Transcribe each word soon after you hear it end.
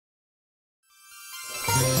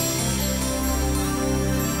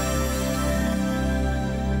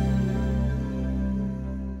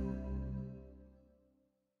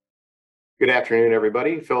Good afternoon,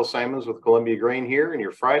 everybody. Phil Simons with Columbia Grain here, and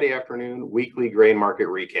your Friday afternoon weekly grain market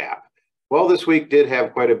recap. Well, this week did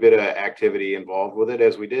have quite a bit of activity involved with it,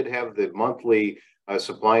 as we did have the monthly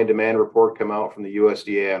supply and demand report come out from the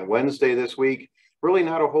USDA on Wednesday this week. Really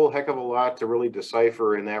not a whole heck of a lot to really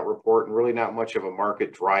decipher in that report, and really not much of a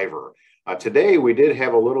market driver. Today, we did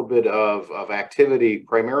have a little bit of activity,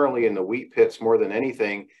 primarily in the wheat pits more than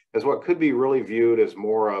anything, as what could be really viewed as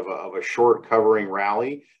more of a short covering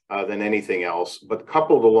rally than anything else, but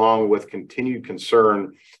coupled along with continued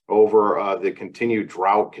concern over the continued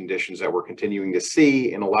drought conditions that we're continuing to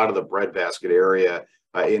see in a lot of the breadbasket area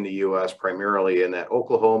in the U.S., primarily in that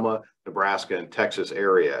Oklahoma, Nebraska, and Texas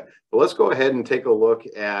area. But let's go ahead and take a look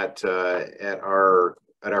at our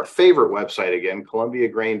favorite website again,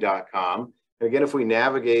 columbiagrain.com. And again, if we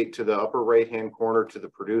navigate to the upper right-hand corner to the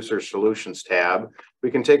Producer Solutions tab,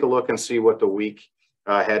 we can take a look and see what the week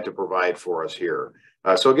had to provide for us here.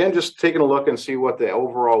 So again, just taking a look and see what the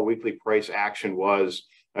overall weekly price action was.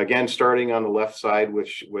 Again, starting on the left side with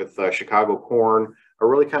Chicago corn, a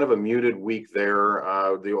really kind of a muted week there.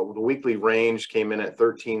 The weekly range came in at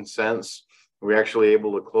 13 cents. We were actually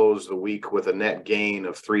able to close the week with a net gain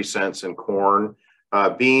of 3 cents in corn.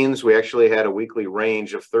 Beans, we actually had a weekly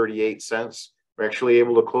range of 38 cents. We're actually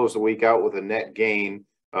able to close the week out with a net gain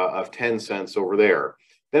of 10 cents over there.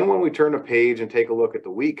 Then when we turn the page and take a look at the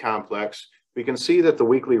wheat complex, we can see that the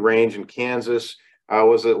weekly range in Kansas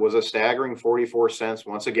was a staggering 44 cents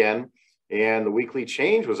once again, and the weekly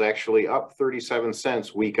change was actually up 37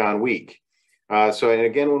 cents week on week. And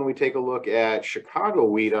again, when we take a look at Chicago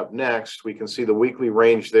wheat up next, we can see the weekly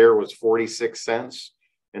range there was 46 cents,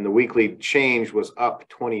 and the weekly change was up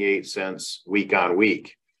 28 cents week on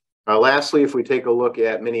week. Lastly, if we take a look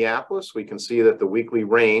at Minneapolis, we can see that the weekly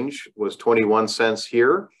range was 21 cents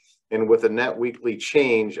here, and with a net weekly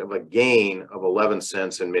change of a gain of 11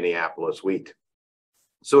 cents in Minneapolis wheat.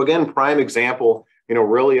 So again, prime example,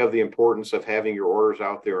 really of the importance of having your orders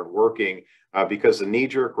out there and working, because the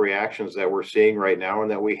knee-jerk reactions that we're seeing right now and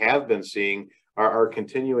that we have been seeing are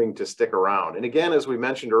continuing to stick around. And again, as we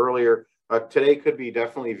mentioned earlier, today could be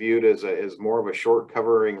definitely viewed as more of a short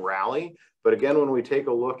covering rally. But again, when we take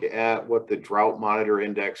a look at what the Drought Monitor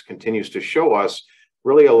Index continues to show us,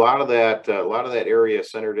 really a lot of that area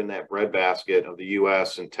centered in that breadbasket of the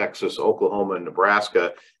U.S. and Texas, Oklahoma, and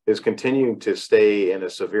Nebraska is continuing to stay in a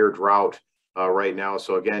severe drought right now.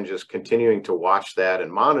 So again, just continuing to watch that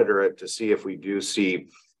and monitor it to see if we do see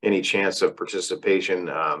any chance of precipitation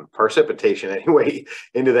anyway,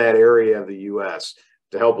 into that area of the U.S.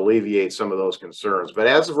 to help alleviate some of those concerns. But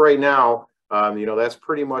as of right now, that's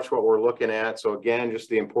pretty much what we're looking at. So again, just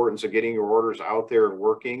the importance of getting your orders out there and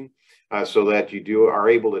working so that you are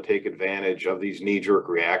able to take advantage of these knee-jerk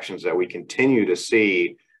reactions that we continue to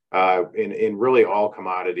see in really all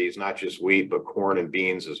commodities, not just wheat, but corn and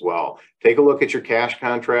beans as well. Take a look at your cash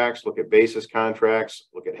contracts, look at basis contracts,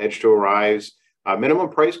 look at hedge to arrives, minimum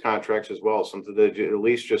price contracts as well, something that you at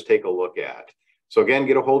least just take a look at. So again,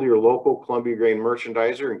 get a hold of your local Columbia Grain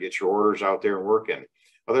merchandiser and get your orders out there and working.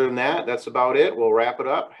 Other than that, that's about it. We'll wrap it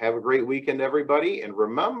up. Have a great weekend, everybody. And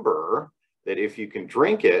remember that if you can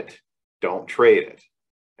drink it, don't trade it.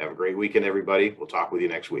 Have a great weekend, everybody. We'll talk with you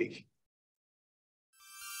next week.